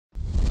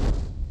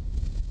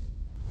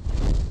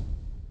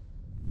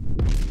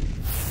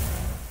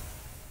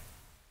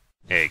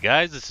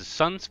guys, this is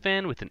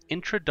Sunsfan with an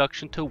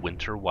introduction to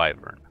Winter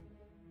Wyvern.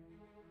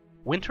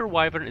 Winter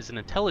Wyvern is an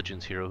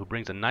intelligence hero who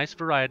brings a nice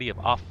variety of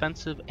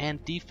offensive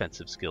and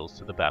defensive skills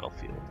to the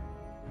battlefield.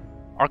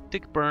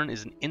 Arctic Burn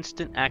is an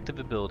instant active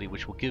ability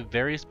which will give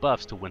various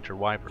buffs to Winter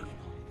Wyvern.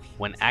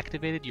 When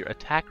activated, your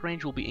attack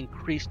range will be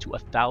increased to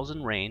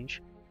 1000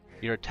 range,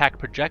 your attack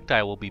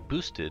projectile will be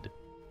boosted,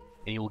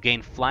 and you will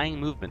gain flying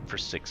movement for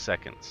 6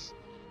 seconds.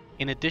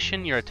 In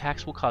addition, your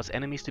attacks will cause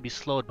enemies to be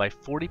slowed by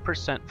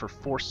 40% for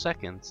 4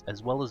 seconds,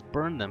 as well as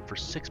burn them for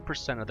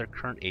 6% of their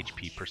current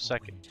HP per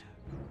second.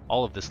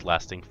 All of this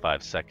lasting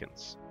 5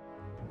 seconds.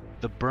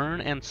 The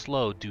burn and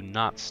slow do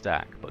not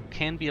stack, but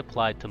can be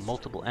applied to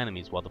multiple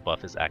enemies while the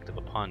buff is active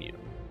upon you.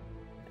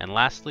 And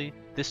lastly,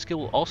 this skill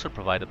will also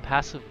provide a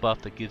passive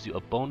buff that gives you a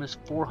bonus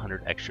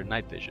 400 extra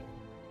night vision.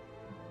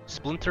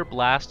 Splinter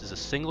Blast is a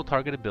single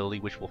target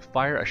ability which will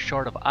fire a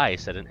shard of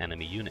ice at an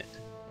enemy unit.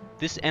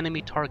 This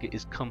enemy target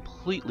is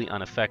completely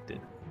unaffected,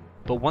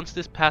 but once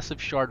this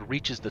passive shard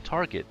reaches the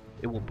target,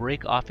 it will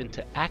break off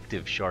into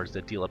active shards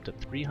that deal up to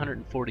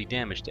 340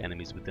 damage to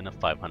enemies within a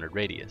 500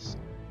 radius.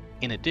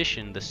 In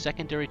addition, the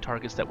secondary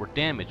targets that were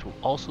damaged will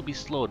also be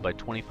slowed by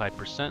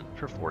 25%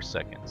 for 4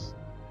 seconds.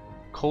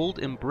 Cold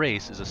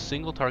Embrace is a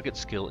single target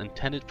skill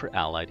intended for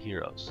allied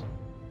heroes.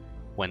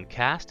 When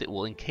cast, it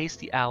will encase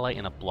the ally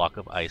in a block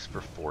of ice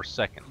for 4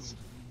 seconds,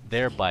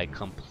 thereby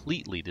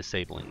completely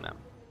disabling them.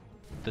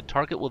 The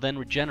target will then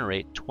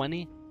regenerate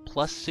 20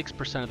 plus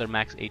 6% of their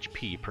max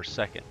HP per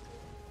second.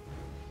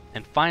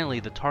 And finally,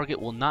 the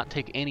target will not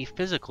take any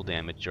physical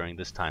damage during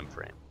this time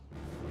frame.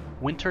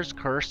 Winter's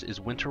Curse is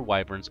Winter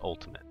Wyvern's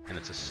ultimate, and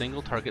it's a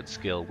single target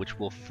skill which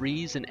will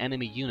freeze an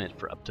enemy unit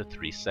for up to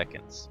 3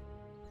 seconds.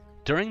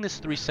 During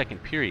this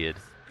 3-second period,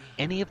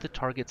 any of the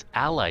target's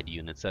allied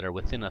units that are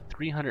within a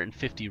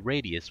 350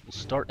 radius will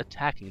start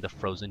attacking the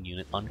frozen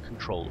unit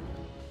uncontrollably.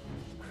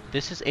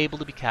 This is able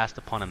to be cast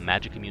upon a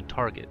magic immune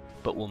target,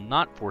 but will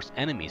not force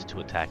enemies to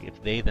attack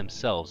if they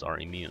themselves are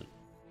immune.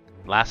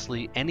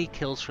 Lastly, any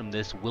kills from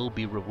this will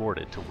be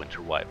rewarded to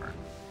Winter Wyvern.